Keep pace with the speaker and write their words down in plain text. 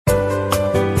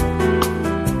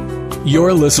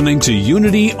You're listening to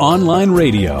Unity Online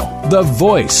Radio, the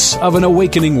voice of an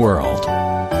awakening world.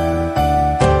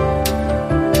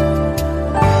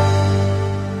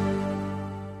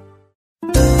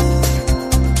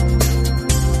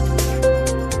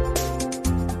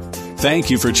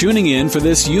 Thank you for tuning in for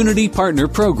this Unity Partner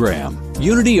Program.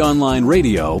 Unity Online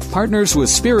Radio partners with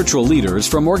spiritual leaders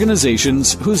from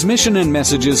organizations whose mission and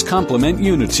messages complement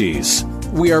Unity's.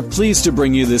 We are pleased to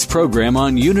bring you this program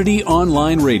on Unity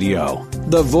Online Radio,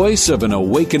 the voice of an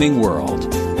awakening world.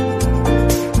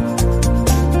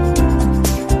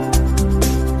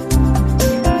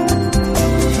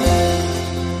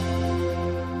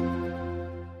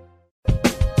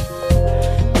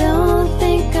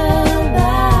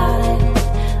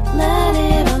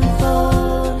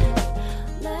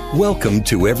 Welcome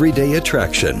to Everyday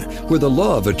Attraction, where the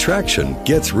law of attraction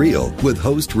gets real with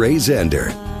host Ray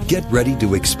Zander. Get ready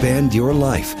to expand your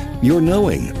life, your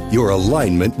knowing, your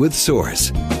alignment with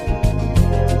Source.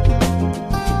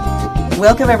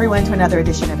 Welcome, everyone, to another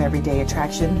edition of Everyday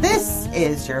Attraction. This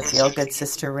is your feel-good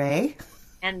sister, Ray.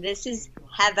 And this is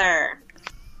Heather.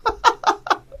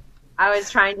 I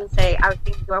was thinking,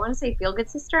 do I want to say feel-good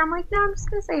sister? I'm like, no, I'm just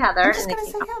going to say Heather. I'm just going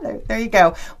to say Heather. There you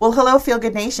go. Well, hello, Feel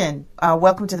Good Nation.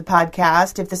 Welcome to the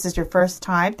podcast. If this is your first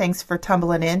time, thanks for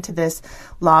tumbling into this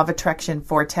Law of Attraction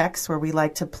vortex where we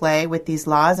like to play with these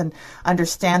laws and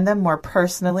understand them more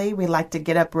personally. We like to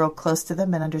get up real close to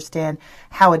them and understand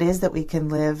how it is that we can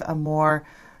live a more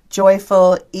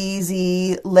joyful,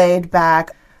 easy, laid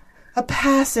back, a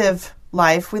passive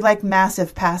life. We like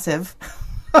massive passive.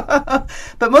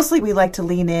 But mostly we like to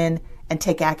lean in and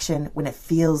take action when it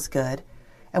feels good.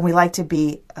 And we like to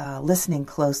be listening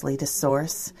closely to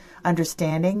Source,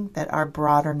 understanding that our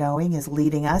broader knowing is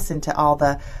leading us into all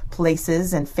the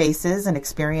places and faces and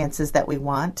experiences that we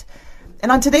want.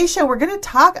 And on today's show, we're going to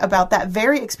talk about that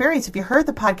very experience. If you heard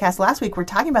the podcast last week, we're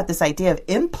talking about this idea of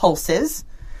impulses.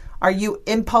 Are you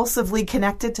impulsively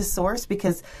connected to Source?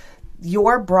 Because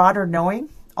your broader knowing,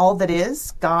 all that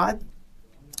is, God,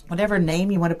 whatever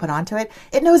name you want to put onto it,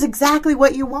 it knows exactly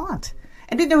what you want.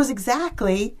 And it knows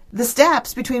exactly the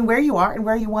steps between where you are and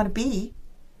where you want to be.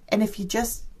 And if you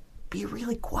just be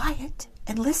really quiet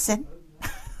and listen,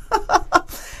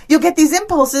 you'll get these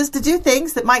impulses to do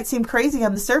things that might seem crazy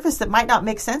on the surface, that might not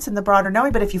make sense in the broader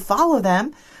knowing. But if you follow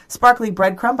them, sparkly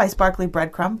breadcrumb by sparkly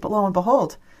breadcrumb, but lo and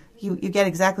behold, you get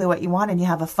exactly what you want and you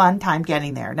have a fun time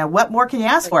getting there. Now, what more can you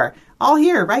ask for? All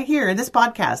here, right here in this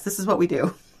podcast. This is what we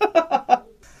do.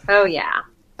 Oh, yeah.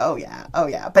 Oh, yeah. Oh,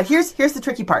 yeah. But here's the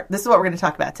tricky part. This is what we're going to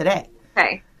talk about today.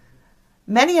 Okay.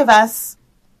 Many of us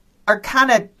are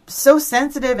kind of so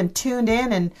sensitive and tuned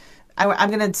in, and I'm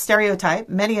going to stereotype.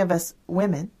 Many of us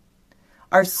women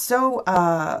are so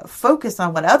focused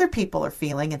on what other people are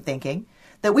feeling and thinking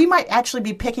that we might actually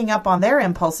be picking up on their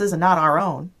impulses and not our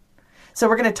own. So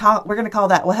we're going to call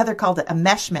that, well, Heather called it a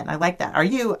meshment. I like that. Are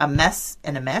you a mess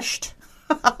and a meshed?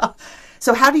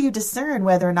 So how do you discern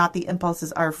whether or not the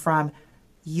impulses are from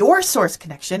your source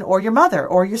connection or your mother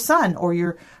or your son or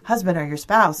your husband or your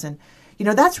spouse? And,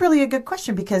 that's really a good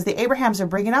question, because the Abrahams are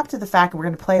bringing up to the fact, and we're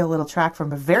going to play a little track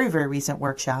from a very, very recent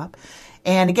workshop.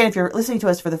 And again, if you're listening to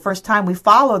us for the first time, we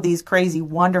follow these crazy,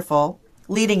 wonderful,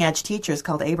 leading edge teachers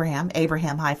called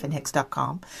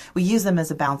Abraham-Hicks.com. We use them as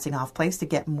a bouncing off place to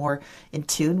get more in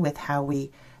tune with how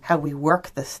we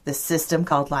work this system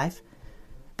called life.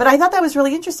 But I thought that was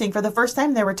really interesting. For the first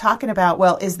time, they were talking about,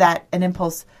 well, is that an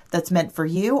impulse that's meant for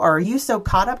you? Or are you so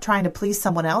caught up trying to please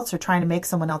someone else or trying to make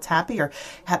someone else happy or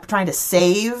trying to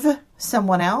save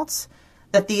someone else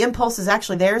that the impulse is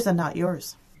actually theirs and not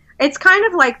yours? It's kind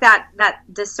of like that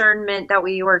discernment that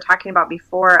we were talking about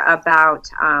before about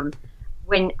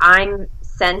when I'm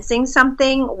sensing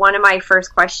something, one of my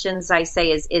first questions I say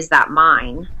is that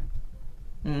mine?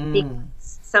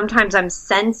 Because sometimes I'm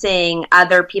sensing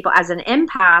other people. As an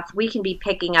empath, we can be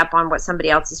picking up on what somebody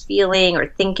else is feeling or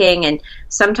thinking. And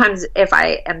sometimes if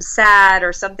I am sad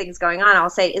or something's going on, I'll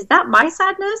say, is that my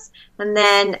sadness? And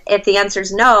then if the answer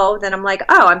is no, then I'm like,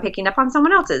 oh, I'm picking up on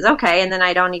someone else's. Okay. And then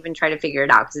I don't even try to figure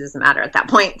it out because it doesn't matter at that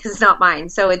point because it's not mine.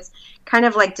 So it's kind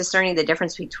of like discerning the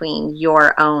difference between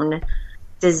your own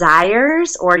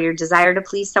desires or your desire to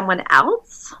please someone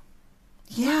else.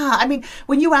 Yeah. I mean,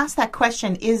 when you ask that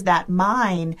question, is that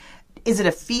mine? Is it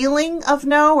a feeling of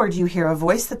no, or do you hear a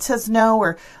voice that says no?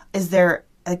 Or is there,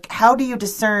 how do you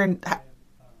discern,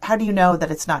 how do you know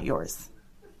that it's not yours?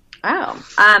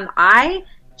 I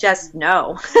just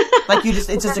know. Like it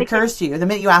just occurs to you the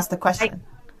minute you ask the question.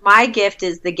 My gift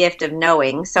is the gift of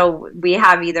knowing. So we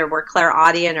have either we're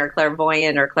clairaudient or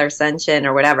clairvoyant or clairsentient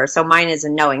or whatever. So mine is a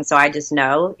knowing. So I just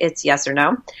know it's yes or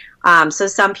no. So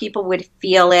some people would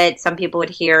feel it. Some people would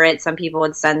hear it. Some people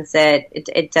would sense it.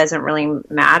 It doesn't really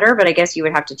matter. But I guess you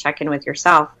would have to check in with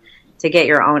yourself to get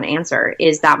your own answer.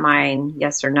 Is that mine?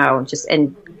 Yes or no? Just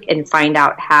and find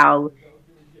out how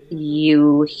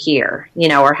you hear,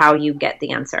 or how you get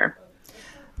the answer.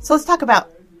 So let's talk about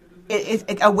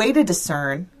a way to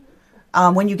discern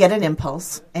when you get an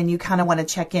impulse and you kind of want to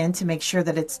check in to make sure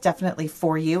that it's definitely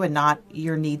for you and not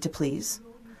your need to please.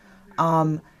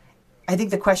 I think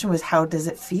the question was, how does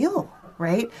it feel,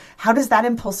 right? How does that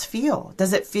impulse feel?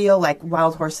 Does it feel like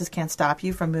wild horses can't stop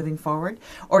you from moving forward?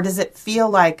 Or does it feel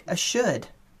like a should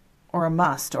or a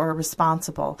must or a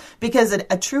responsible? Because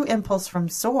a true impulse from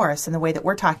source, in the way that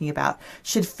we're talking about,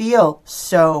 should feel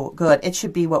so good. It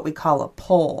should be what we call a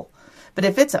pull. But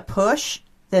if it's a push,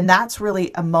 then that's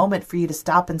really a moment for you to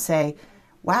stop and say,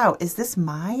 wow, is this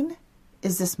mine?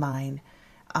 Is this mine?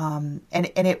 And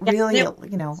it really,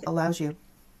 allows you.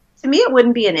 To me, it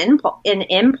wouldn't be an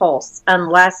impulse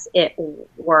unless it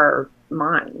were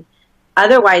mine.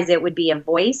 Otherwise, it would be a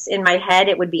voice in my head.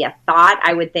 It would be a thought.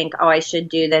 I would think, oh, I should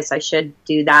do this. I should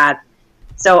do that.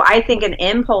 So I think an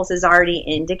impulse is already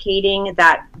indicating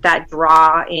that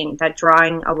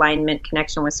drawing alignment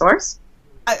connection with source.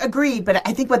 I agree, but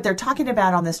I think what they're talking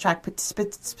about on this track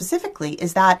specifically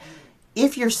is that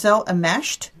if you're so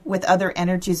enmeshed with other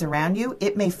energies around you,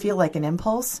 it may feel like an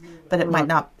impulse, but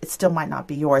it still might not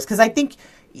be yours. Because I think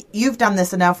you've done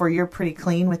this enough where you're pretty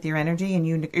clean with your energy and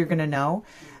you're going to know.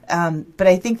 But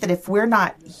I think that if we're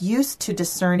not used to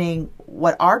discerning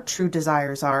what our true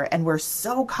desires are, and we're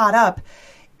so caught up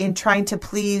in trying to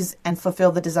please and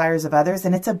fulfill the desires of others,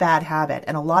 then it's a bad habit.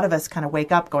 And a lot of us kind of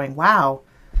wake up going, wow,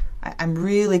 I'm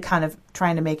really kind of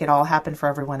trying to make it all happen for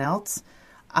everyone else.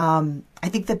 I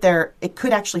think that it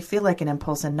could actually feel like an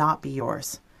impulse and not be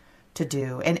yours to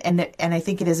do. And I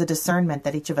think it is a discernment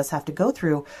that each of us have to go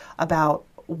through about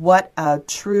what a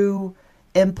true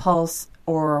impulse,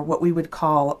 or what we would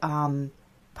call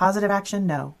positive action.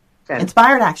 No, okay.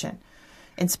 Inspired action.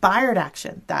 Inspired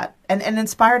action. And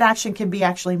inspired action can be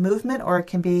actually movement, or it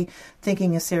can be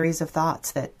thinking a series of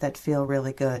thoughts that feel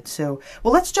really good. So,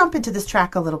 well, let's jump into this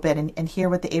track a little bit and hear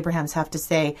what the Abrahams have to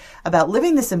say about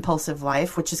living this impulsive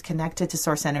life, which is connected to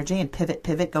source energy and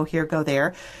pivot, go here, go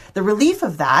there. The relief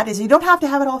of that is you don't have to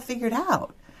have it all figured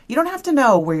out. You don't have to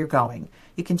know where you're going.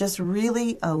 You can just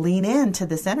really lean into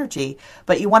this energy,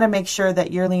 but you want to make sure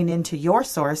that you're leaning into your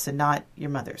source and not your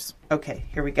mother's. Okay,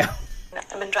 here we go.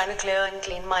 I've been trying to clear and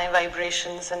clean my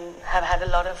vibrations and have had a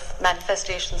lot of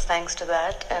manifestations thanks to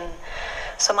that. And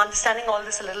so I'm understanding all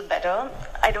this a little better.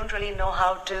 I don't really know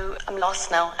how to... I'm lost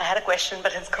now. I had a question,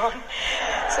 but it's gone.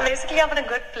 So basically, I'm in a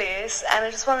good place, and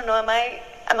I just want to know,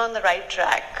 I'm on the right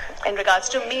track in regards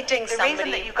to meeting somebody. The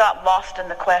reason that you got lost in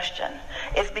the question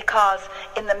is because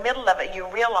in the middle of it, you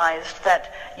realized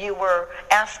that you were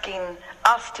asking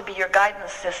us to be your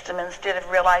guidance system instead of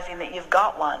realizing that you've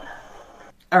got one.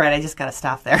 All right, I just got to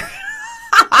stop there.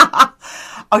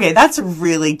 Okay, that's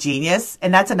really genius.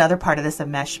 And that's another part of this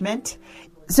enmeshment.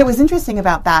 So what's interesting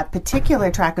about that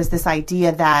particular track was this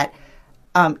idea that,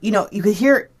 you could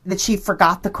hear that she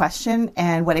forgot the question.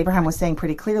 And what Abraham was saying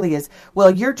pretty clearly is, well,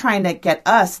 you're trying to get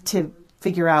us to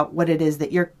figure out what it is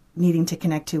that you're needing to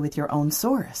connect to with your own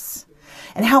source.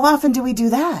 And how often do we do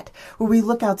that? Where we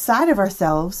look outside of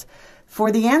ourselves for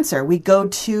the answer. We go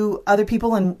to other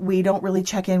people and we don't really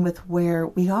check in with where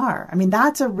we are. I mean,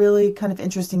 that's a really kind of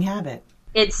interesting habit.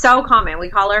 It's so common. We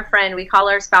call our friend, we call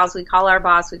our spouse, we call our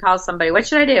boss, we call somebody. What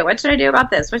should I do? What should I do about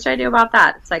this? What should I do about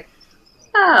that? It's like,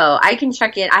 oh, I can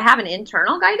check in. I have an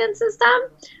internal guidance system.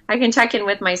 I can check in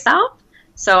with myself.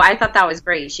 So I thought that was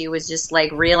great. She was just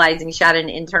like realizing she had an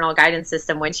internal guidance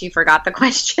system when she forgot the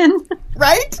question.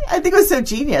 Right? I think it was so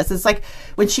genius. It's like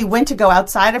when she went to go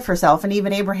outside of herself, and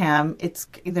even Abraham,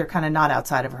 they're kind of not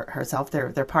outside of herself.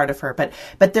 They're part of her, but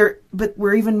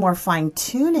we're even more fine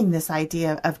tuning this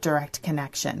idea of direct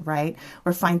connection, right?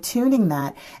 We're fine tuning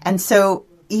that. And so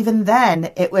even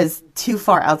then it was too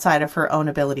far outside of her own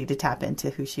ability to tap into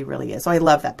who she really is. So I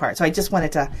love that part. So I just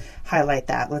wanted to highlight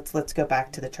that. Let's go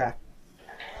back to the track.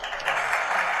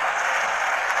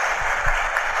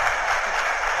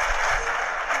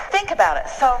 Think about it.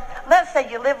 So let's say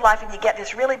you live life and you get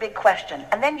this really big question,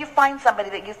 and then you find somebody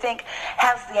that you think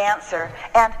has the answer,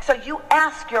 and so you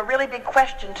ask your really big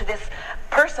question to this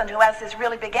person who has this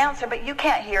really big answer, but you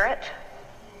can't hear it.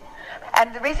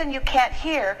 And the reason you can't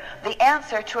hear the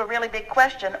answer to a really big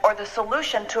question or the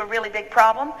solution to a really big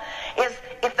problem is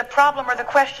if the problem or the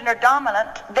question are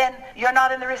dominant, then you're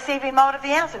not in the receiving mode of the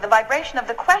answer. The vibration of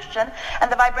the question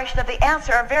and the vibration of the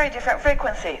answer are very different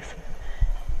frequencies.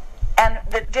 And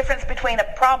the difference between a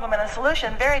problem and a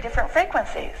solution, very different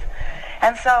frequencies.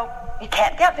 And so you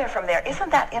can't get there from there. Isn't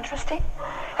that interesting?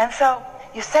 And so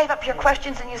you save up your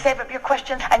questions and you save up your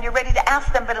questions and you're ready to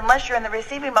ask them, but unless you're in the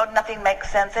receiving mode, nothing makes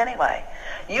sense anyway.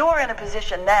 You are in a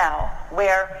position now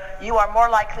where you are more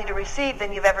likely to receive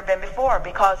than you've ever been before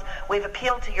because we've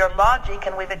appealed to your logic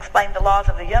and we've explained the laws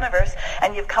of the universe,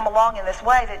 and you've come along in this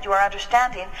way that you are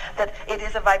understanding that it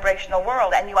is a vibrational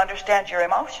world and you understand your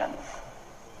emotions.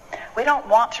 We don't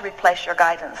want to replace your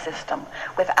guidance system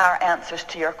with our answers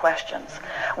to your questions.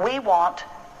 We want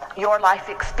your life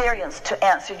experience to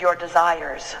answer your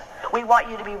desires. We want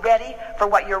you to be ready for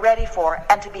what you're ready for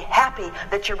and to be happy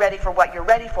that you're ready for what you're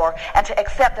ready for and to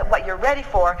accept that what you're ready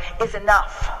for is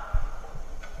enough.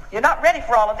 You're not ready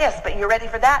for all of this, but you're ready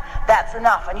for that. That's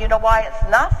enough. And you know why it's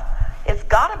enough? It's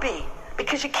got to be.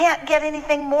 Because you can't get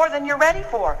anything more than you're ready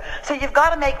for. So you've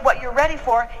got to make what you're ready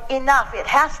for enough. It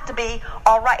has to be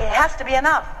all right. It has to be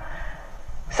enough.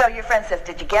 So your friend says,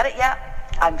 did you get it yet?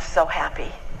 I'm so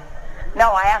happy.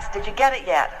 No, I asked, did you get it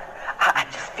yet? I'm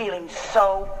just feeling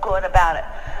so good about it.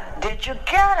 Did you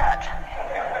get it?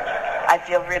 I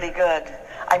feel really good.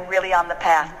 I'm really on the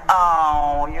path.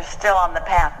 Oh, you're still on the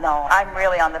path. No, I'm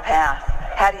really on the path.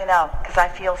 How do you know? Because I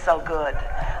feel so good.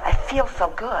 I feel so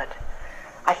good.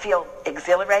 I feel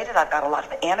exhilarated. I've got a lot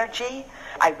of energy.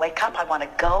 I wake up. I want to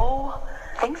go.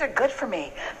 Things are good for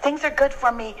me. Things are good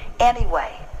for me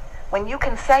anyway. When you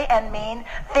can say and mean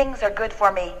things are good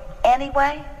for me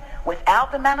anyway,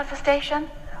 without the manifestation,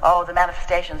 oh, the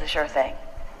manifestation's a sure thing.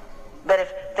 But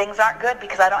if things aren't good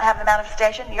because I don't have the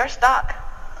manifestation, you're stuck.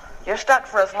 You're stuck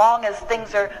for as long as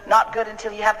things are not good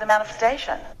until you have the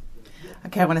manifestation.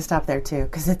 Okay, I want to stop there too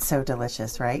because it's so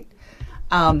delicious, right?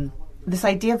 This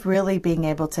idea of really being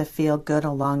able to feel good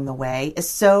along the way is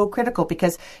so critical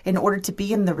because in order to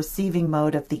be in the receiving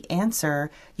mode of the answer,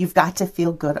 you've got to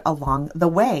feel good along the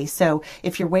way. So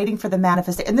if you're waiting for the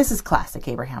manifestation, and this is classic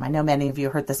Abraham, I know many of you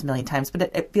heard this a million times, but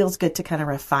it feels good to kind of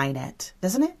refine it,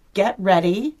 doesn't it? Get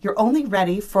ready. You're only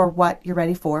ready for what you're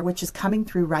ready for, which is coming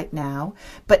through right now.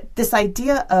 But this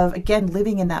idea of, again,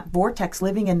 living in that vortex,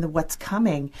 living in the what's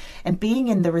coming and being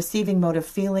in the receiving mode of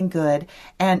feeling good.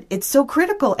 And it's so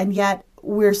critical. And yet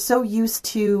we're so used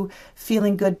to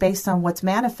feeling good based on what's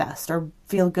manifest or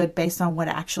feel good based on what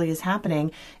actually is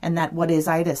happening. And that what is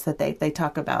itis that they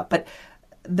talk about. But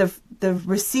the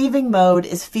receiving mode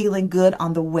is feeling good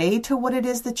on the way to what it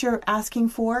is that you're asking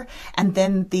for, and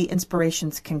then the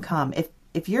inspirations can come.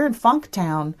 If you're in Funk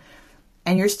Town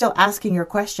and you're still asking your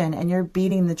question and you're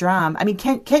beating the drum, I mean,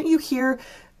 can't you hear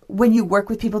when you work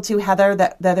with people too, Heather,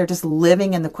 that they're just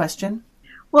living in the question?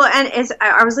 Well, and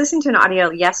I was listening to an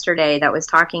audio yesterday that was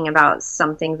talking about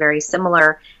something very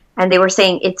similar, and they were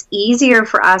saying it's easier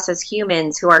for us as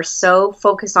humans who are so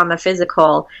focused on the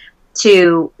physical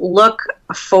to look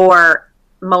for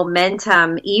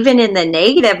momentum, even in the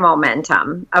negative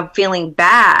momentum of feeling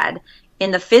bad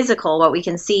in the physical, what we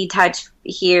can see, touch,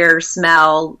 hear,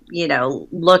 smell,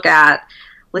 look at,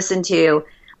 listen to,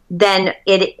 then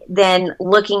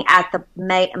looking at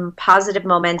the positive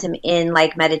momentum in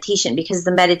like meditation, because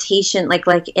the meditation,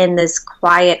 like in this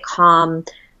quiet, calm,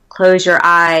 close your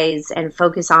eyes and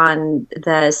focus on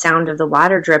the sound of the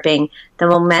water dripping, the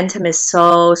momentum is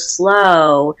so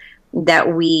slow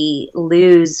that we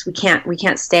lose, we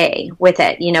can't stay with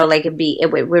it.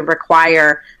 It would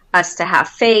require us to have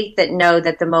faith that know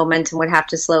that the momentum would have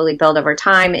to slowly build over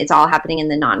time. It's all happening in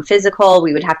the non-physical.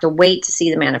 We would have to wait to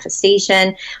see the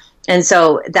manifestation. And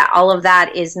so that all of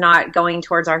that is not going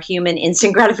towards our human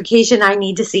instant gratification. I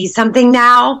need to see something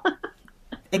now.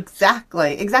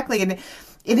 Exactly. And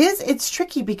it's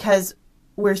tricky because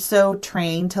we're so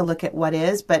trained to look at what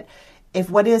is, but if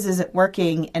what isn't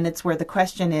working, and it's where the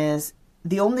question is,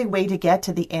 the only way to get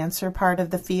to the answer part of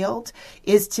the field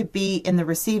is to be in the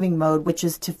receiving mode, which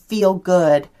is to feel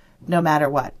good no matter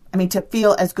what. I mean, to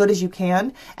feel as good as you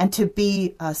can and to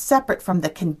be separate from the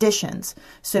conditions.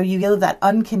 So you live that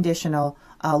unconditional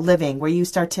living where you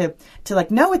start to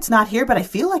like, no, it's not here, but I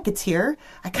feel like it's here.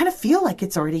 I kind of feel like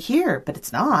it's already here, but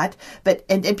it's not. But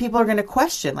and people are going to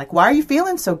question, like, why are you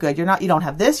feeling so good? You don't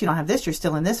have this, you're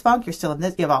still in this funk, you're still in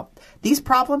this, you have all these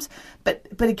problems. But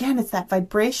again, it's that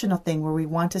vibrational thing where we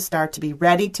want to start to be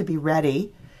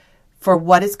ready for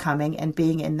what is coming and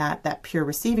being in that pure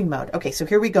receiving mode. Okay, so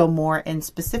here we go more and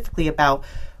specifically about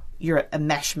your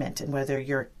enmeshment and whether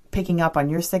you're picking up on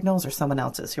your signals or someone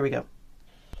else's. Here we go.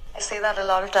 I say that a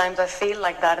lot of times. I feel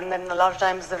like that, and then a lot of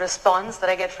times the response that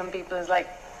I get from people is like,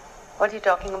 what are you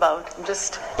talking about?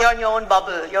 You're in your own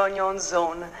bubble, you're in your own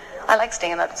zone. I like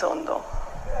staying in that zone though.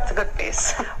 It's a good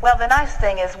place. Well, the nice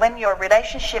thing is when your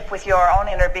relationship with your own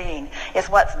inner being is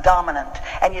what's dominant,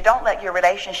 and you don't let your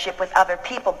relationship with other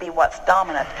people be what's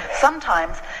dominant.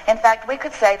 Sometimes, in fact, we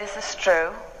could say this is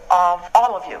true of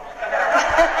all of you.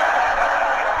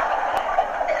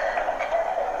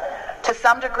 To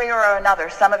some degree or another,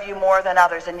 some of you more than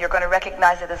others, and you're going to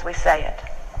recognize it as we say it.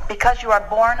 Because you are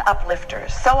born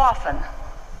uplifters. So often,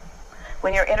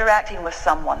 when you're interacting with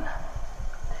someone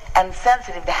and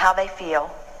sensitive to how they feel,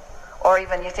 or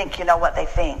even you think you know what they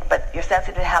think, but you're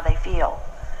sensitive to how they feel,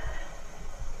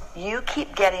 you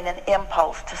keep getting an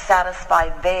impulse to satisfy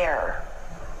their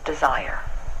desire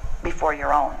before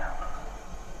your own.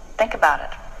 Think about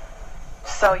it.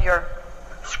 So you're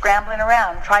scrambling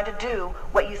around trying to do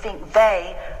what you think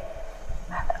they,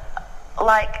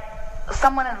 like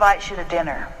someone invites you to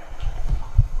dinner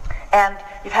and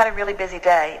you've had a really busy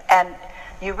day and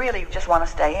you really just want to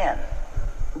stay in,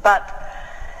 but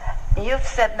you've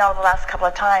said no the last couple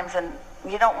of times and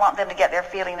you don't want them to get their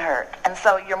feeling hurt, and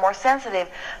so you're more sensitive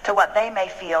to what they may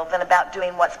feel than about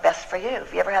doing what's best for you.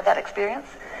 Have you ever had that experience?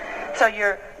 So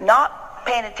you're not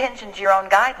paying attention to your own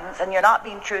guidance, and you're not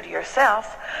being true to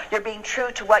yourself. You're being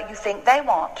true to what you think they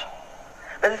want.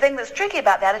 But the thing that's tricky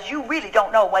about that is you really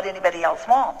don't know what anybody else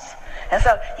wants. And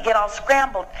so you get all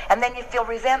scrambled, and then you feel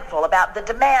resentful about the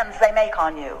demands they make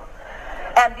on you.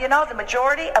 And you know, the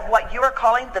majority of what you are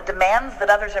calling the demands that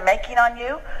others are making on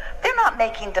you, they're not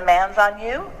making demands on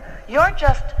you. You're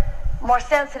just more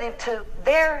sensitive to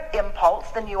their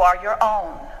impulse than you are your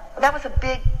own. That was a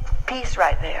big piece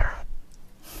right there.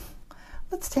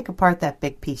 Let's take apart that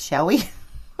big piece, shall we?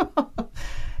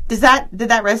 Did that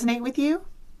resonate with you?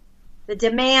 The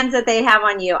demands that they have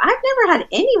on you. I've never had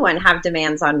anyone have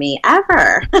demands on me,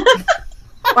 ever.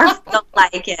 Or feel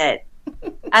like it.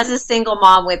 As a single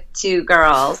mom with 2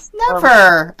 girls.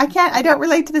 Never. I don't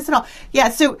relate to this at all. Yeah,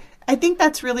 so I think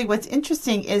that's really what's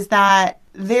interesting is that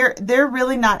they're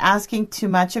really not asking too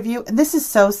much of you. And this is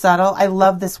so subtle. I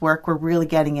love this work. We're really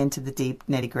getting into the deep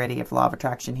nitty-gritty of law of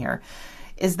attraction here.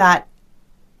 Is that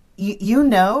you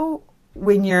know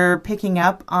when you're picking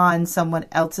up on someone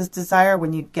else's desire,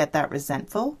 when you get that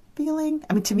resentful feeling.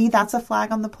 I mean, to me, that's a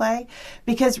flag on the play.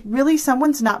 Because really,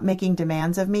 someone's not making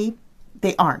demands of me.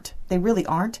 They aren't. They really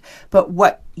aren't. But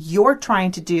what you're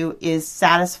trying to do is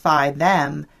satisfy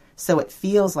them so it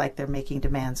feels like they're making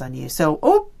demands on you.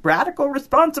 So, radical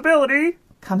responsibility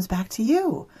comes back to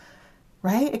you,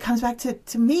 right? It comes back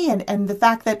to me and the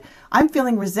fact that I'm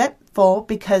feeling resentful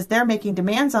because they're making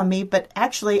demands on me, but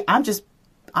actually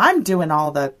I'm doing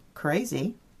all the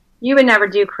crazy. You would never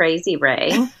do crazy,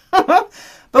 Ray. But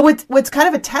what's kind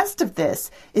of a test of this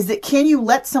is that can you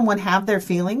let someone have their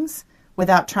feelings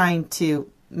without trying to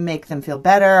make them feel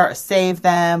better or save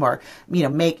them or,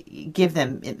 give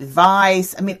them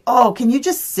advice? I mean, can you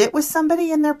just sit with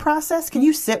somebody in their process? Can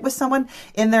you sit with someone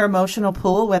in their emotional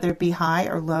pool, whether it be high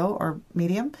or low or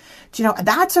medium?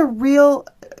 That's a real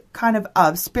kind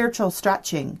of spiritual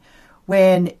stretching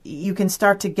when you can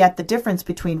start to get the difference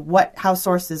between how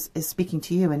Source is speaking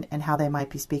to you and how they might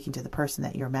be speaking to the person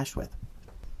that you're meshed with.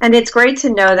 And it's great to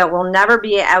know that we'll never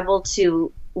be able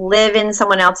to live in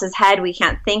someone else's head. We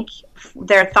can't think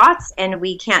their thoughts and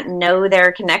we can't know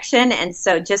their connection. And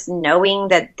so just knowing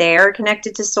that they're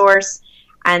connected to Source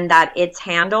and that it's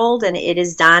handled and it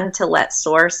is done to let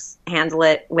Source handle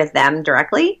it with them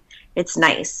directly. It's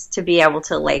nice to be able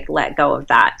to let go of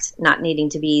that, not needing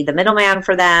to be the middleman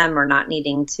for them or not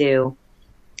needing to,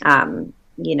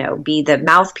 be the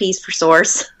mouthpiece for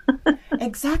Source.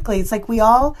 Exactly. It's like we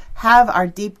all have our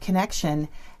deep connection.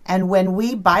 And when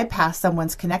we bypass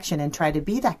someone's connection and try to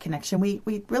be that connection, we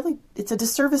really, it's a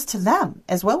disservice to them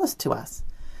as well as to us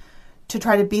to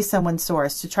try to be someone's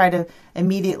Source, to try to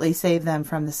immediately save them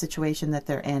from the situation that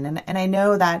they're in. And I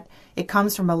know that it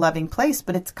comes from a loving place,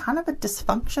 but it's kind of a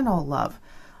dysfunctional love.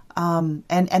 And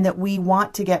that we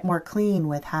want to get more clean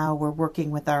with how we're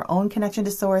working with our own connection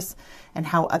to Source and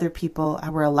how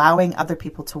we're allowing other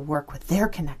people to work with their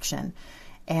connection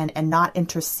and not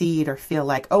intercede or feel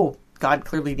like, God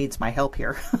clearly needs my help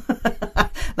here.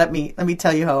 Let me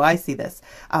tell you how I see this.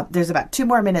 There's about 2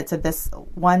 more minutes of this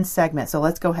one segment, so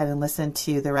let's go ahead and listen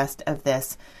to the rest of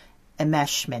this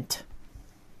enmeshment.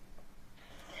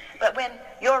 But when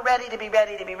you're ready to be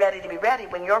ready,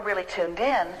 when you're really tuned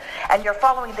in and you're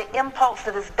following the impulse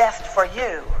that is best for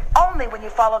you, Only when you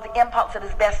follow the impulse that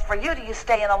is best for you do you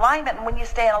stay in alignment. And when you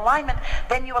stay in alignment,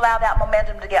 then you allow that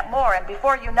momentum to get more. And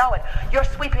before you know it, you're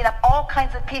sweeping up all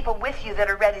kinds of people with you that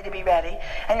are ready to be ready.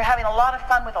 And you're having a lot of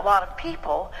fun with a lot of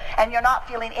people. And you're not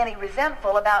feeling any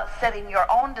resentful about setting your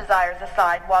own desires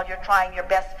aside while you're trying your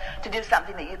best to do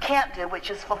something that you can't do,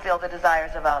 which is fulfill the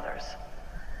desires of others.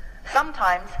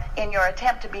 Sometimes, in your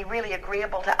attempt to be really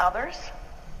agreeable to others,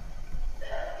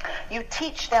 you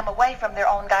teach them away from their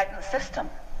own guidance system.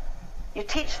 You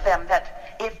teach them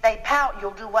that if they pout,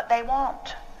 you'll do what they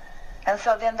want. And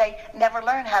so then they never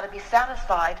learn how to be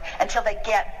satisfied until they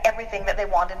get everything that they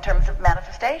want in terms of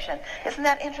manifestation. Isn't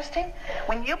that interesting?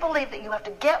 When you believe that you have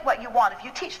to get what you want, if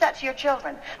you teach that to your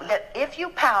children, that if you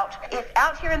pout, if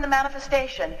out here in the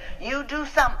manifestation you do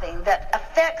something that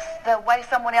affects the way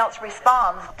someone else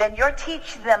responds, then you're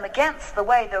teaching them against the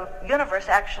way the universe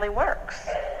actually works.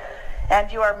 And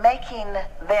you are making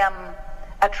them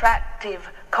attractive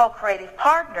co-creative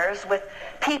partners with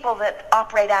people that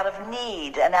operate out of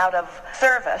need and out of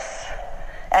service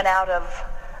and out of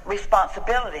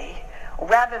responsibility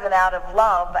rather than out of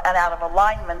love and out of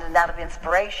alignment and out of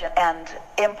inspiration and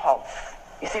impulse.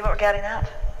 You see what we're getting at?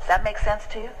 Does that make sense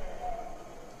to you?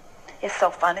 It's so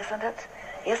fun, isn't it?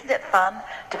 Isn't it fun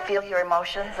to feel your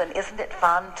emotions, and isn't it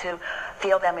fun to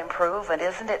feel them improve, and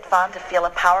isn't it fun to feel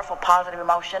a powerful positive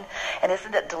emotion, and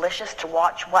isn't it delicious to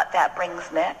watch what that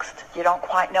brings next? You don't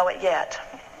quite know it yet,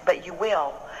 but you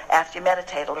will after you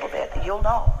meditate a little bit. You'll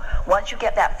know. Once you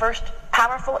get that first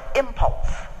powerful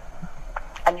impulse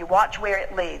and you watch where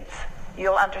it leads,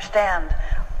 you'll understand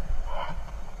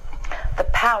the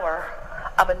power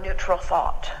of a neutral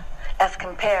thought as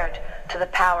compared to the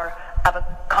power of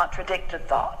a contradicted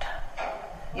thought.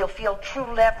 You'll feel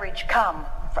true leverage come.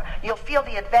 You'll feel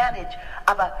the advantage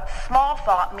of a small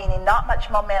thought, meaning not much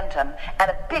momentum, and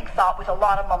a big thought with a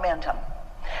lot of momentum.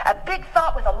 A big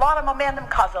thought with a lot of momentum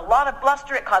causes a lot of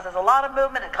bluster, it causes a lot of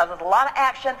movement, it causes a lot of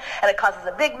action, and it causes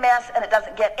a big mess, and it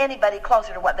doesn't get anybody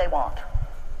closer to what they want.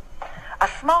 A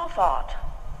small thought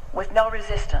with no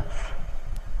resistance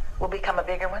will become a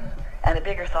bigger one, and a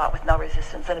bigger thought with no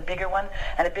resistance, and a bigger one,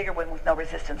 and a bigger one with no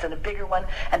resistance, and a bigger one,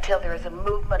 until there is a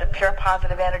movement of pure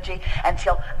positive energy,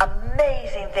 until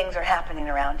amazing things are happening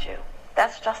around you.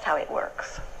 That's just how it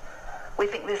works. We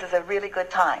think this is a really good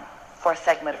time for a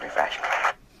segment of refreshment.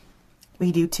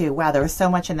 We do too. Wow, there was so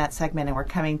much in that segment, and we're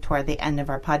coming toward the end of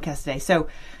our podcast today. So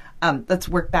let's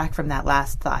work back from that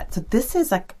last thought. So this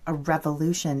is like a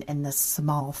revolution in the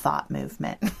small thought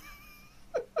movement.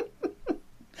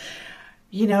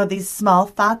 You know, these small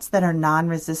thoughts that are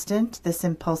non-resistant, this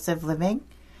impulsive living,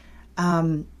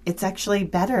 it's actually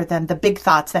better than the big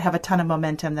thoughts that have a ton of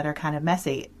momentum that are kind of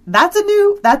messy. That's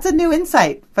a new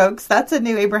insight, folks. That's a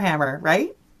new Abrahammer,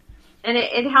 right? And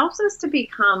it helps us to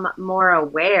become more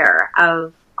aware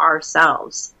of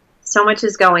ourselves. So much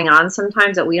is going on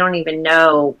sometimes that we don't even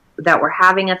know that we're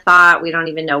having a thought. We don't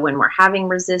even know when we're having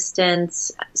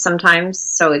resistance sometimes.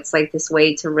 So it's like this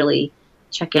way to really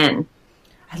check in.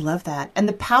 I love that. And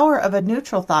the power of a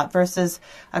neutral thought versus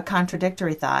a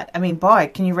contradictory thought. I mean,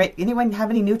 boy, can you rate, anyone have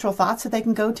any neutral thoughts that they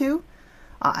can go to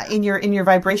in your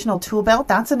vibrational tool belt?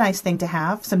 That's a nice thing to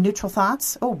have. Some neutral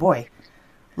thoughts. Oh boy.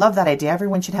 Love that idea.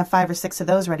 Everyone should have 5 or 6 of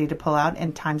those ready to pull out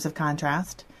in times of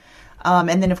contrast.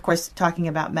 And then, of course, talking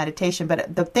about meditation.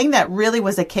 But the thing that really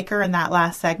was a kicker in that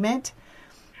last segment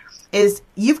is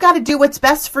you've got to do what's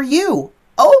best for you.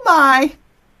 Oh my.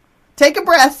 Take a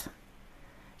breath.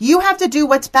 You have to do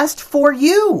what's best for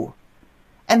you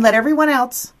and let everyone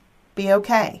else be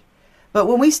okay. But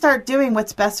when we start doing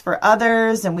what's best for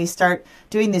others and we start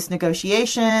doing these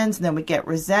negotiations and then we get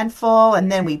resentful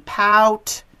and then we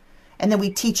pout and then we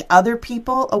teach other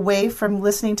people away from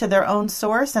listening to their own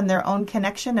source and their own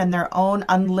connection and their own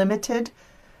unlimited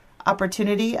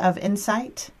opportunity of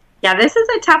insight. Yeah, this is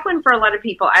a tough one for a lot of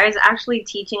people. I was actually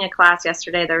teaching a class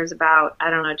yesterday. There was about,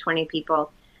 20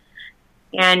 people.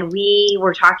 And we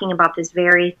were talking about this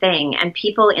very thing. And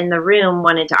people in the room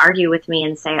wanted to argue with me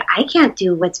and say, I can't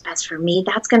do what's best for me.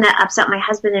 That's going to upset my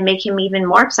husband and make him even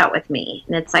more upset with me.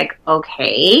 And it's like,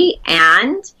 okay,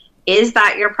 and is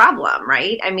that your problem,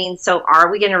 right? I mean, so are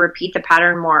we going to repeat the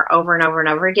pattern more over and over and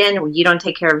over again? Where you don't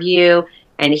take care of you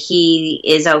and he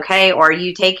is okay, or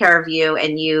you take care of you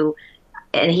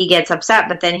and he gets upset,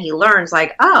 but then he learns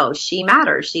like, oh, she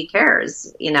matters, she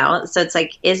cares, So it's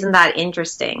like, isn't that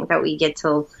interesting that we get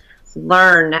to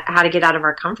learn how to get out of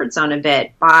our comfort zone a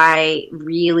bit by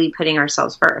really putting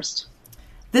ourselves first?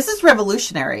 This is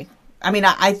revolutionary. I mean,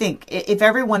 I think if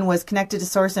everyone was connected to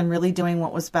source and really doing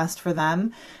what was best for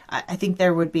them, I think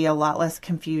there would be a lot less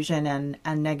confusion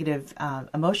and negative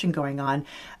emotion going on.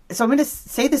 so I'm going to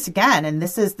say this again, and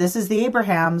this is the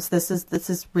Abrahams. This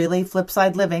is really flip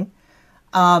side living.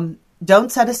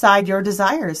 Don't set aside your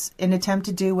desires in attempt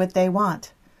to do what they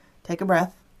want. Take a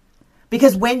breath.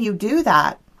 Because when you do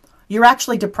that, you're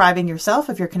actually depriving yourself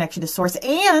of your connection to source,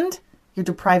 and you're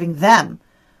depriving them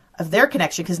of their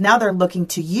connection, because now they're looking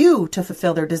to you to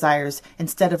fulfill their desires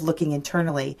instead of looking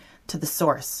internally to the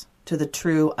source, to the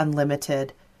true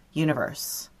unlimited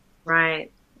universe.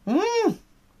 Right.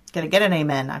 Gonna get an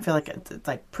amen. I feel like it's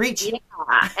like preach.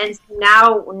 Yeah. And so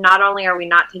now not only are we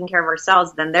not taking care of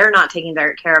ourselves, then they're not taking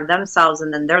care of themselves,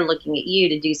 and then they're looking at you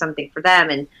to do something for them,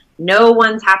 and no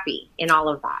one's happy in all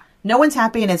of that. No one's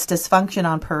happy, and it's dysfunction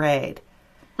on parade.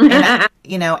 And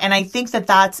and I think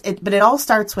that's it, but it all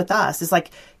starts with us. It's like,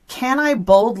 can I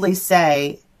boldly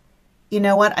say, you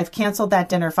know what, I've canceled that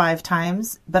dinner 5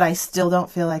 times, but I still don't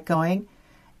feel like going.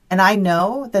 And I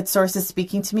know that source is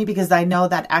speaking to me, because I know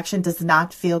that action does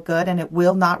not feel good, and it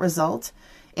will not result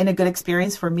in a good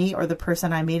experience for me or the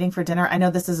person I'm meeting for dinner. I know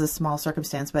this is a small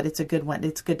circumstance, but it's a good one.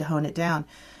 It's good to hone it down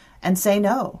and say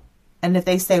no. And if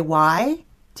they say why,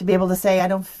 to be able to say, I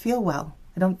don't feel well.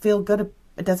 I don't feel good.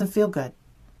 It doesn't feel good.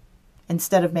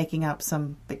 Instead of making up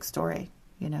some big story,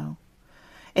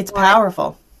 It's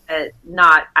powerful. I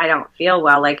don't feel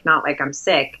well, not like I'm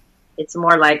sick. It's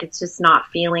more like it's just not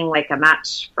feeling like a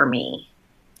match for me.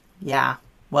 Yeah.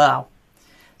 Well,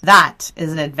 that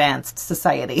is an advanced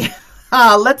society.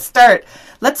 Let's start,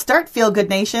 Feel Good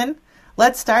Nation.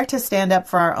 Let's start to stand up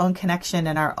for our own connection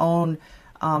and our own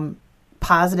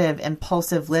positive,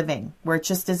 impulsive living where it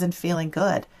just isn't feeling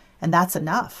good. And that's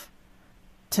enough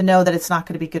to know that it's not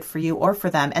going to be good for you or for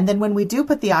them. And then when we do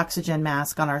put the oxygen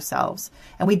mask on ourselves,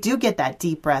 and we do get that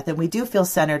deep breath, and we do feel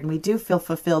centered, and we do feel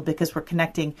fulfilled because we're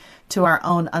connecting to our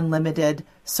own unlimited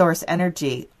source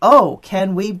energy,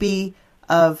 can we be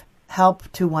of help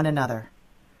to one another?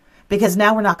 Because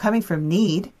now we're not coming from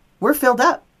need. We're filled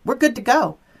up. We're good to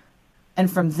go.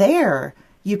 And from there,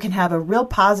 you can have a real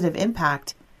positive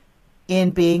impact in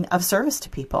being of service to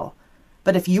people.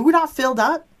 But if you were not filled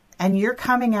up, and you're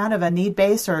coming out of a need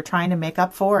base or trying to make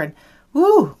up for, and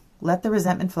let the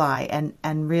resentment fly,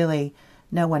 and really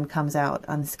no one comes out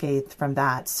unscathed from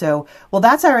that. So,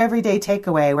 that's our everyday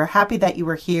takeaway. We're happy that you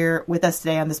were here with us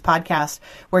today on this podcast,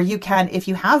 where you can, if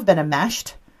you have been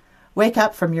enmeshed, wake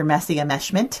up from your messy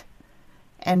enmeshment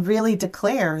and really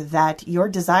declare that your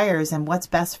desires and what's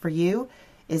best for you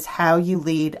is how you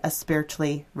lead a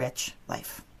spiritually rich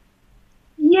life.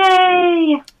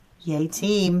 Yay! Yay,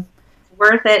 team.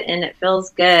 Worth it, and it feels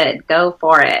good. Go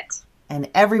for it. And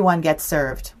everyone gets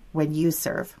served when you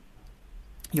serve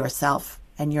yourself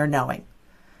and your knowing.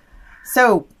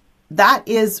 So that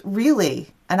is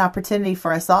really an opportunity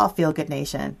for us all, Feel Good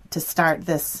Nation, to start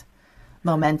this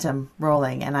momentum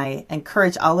rolling. And I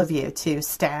encourage all of you to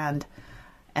stand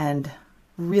and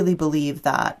really believe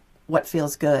that what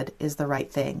feels good is the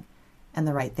right thing and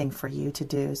the right thing for you to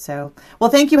do. So,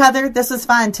 thank you, Heather. This was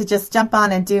fun to just jump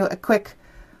on and do a quick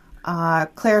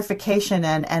clarification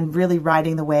and really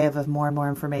riding the wave of more and more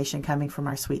information coming from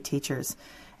our sweet teachers.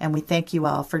 And we thank you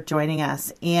all for joining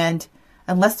us. And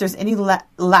unless there's any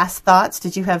last thoughts,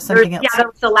 did you have something else? Yeah, that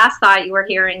was the last thought. You were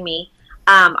hearing me.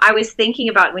 I was thinking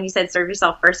about, when you said serve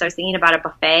yourself first, I was thinking about a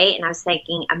buffet, and I was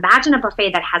thinking, imagine a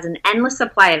buffet that has an endless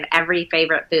supply of every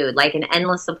favorite food, like an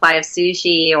endless supply of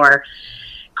sushi or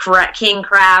king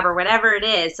crab or whatever it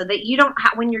is, so that you don't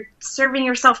when you're serving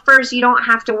yourself first, you don't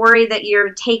have to worry that you're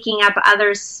taking up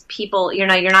others people, you're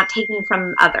not taking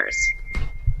from others.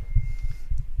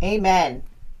 Amen.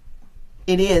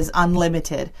 It is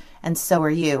unlimited, and so are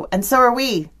you, and so are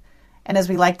we. And as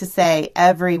we like to say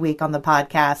every week on the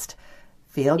podcast,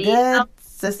 feel good,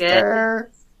 sister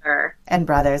and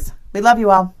brothers. We love you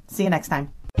all. See you next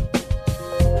time.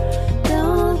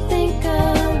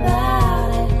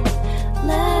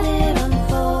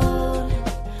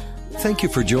 Thank you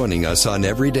for joining us on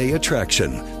Everyday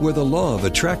Attraction, where the law of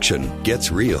attraction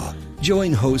gets real.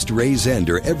 Join host Ray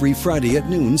Zander every Friday at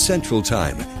noon Central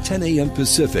Time, 10 a.m.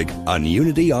 Pacific on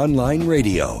Unity Online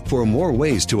Radio for more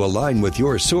ways to align with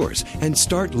your source and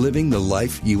start living the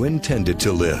life you intended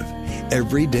to live.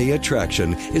 Everyday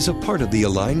Attraction is a part of the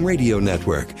Align Radio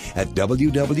Network at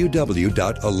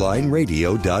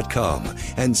www.alignradio.com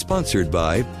and sponsored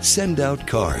by Send Out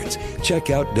Cards.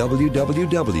 Check out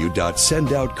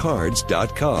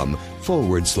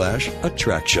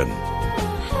www.sendoutcards.com/attraction.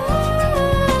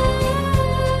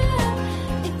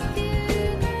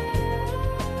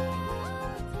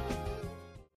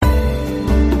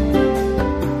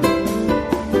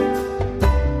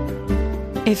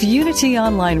 If Unity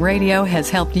Online Radio has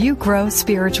helped you grow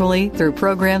spiritually through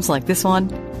programs like this one,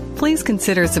 please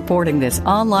consider supporting this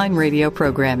online radio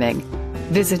programming.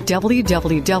 Visit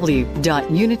www.unity.fm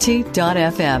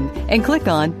and click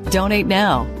on Donate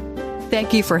Now.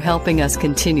 Thank you for helping us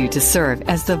continue to serve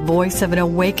as the voice of an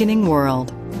awakening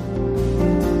world.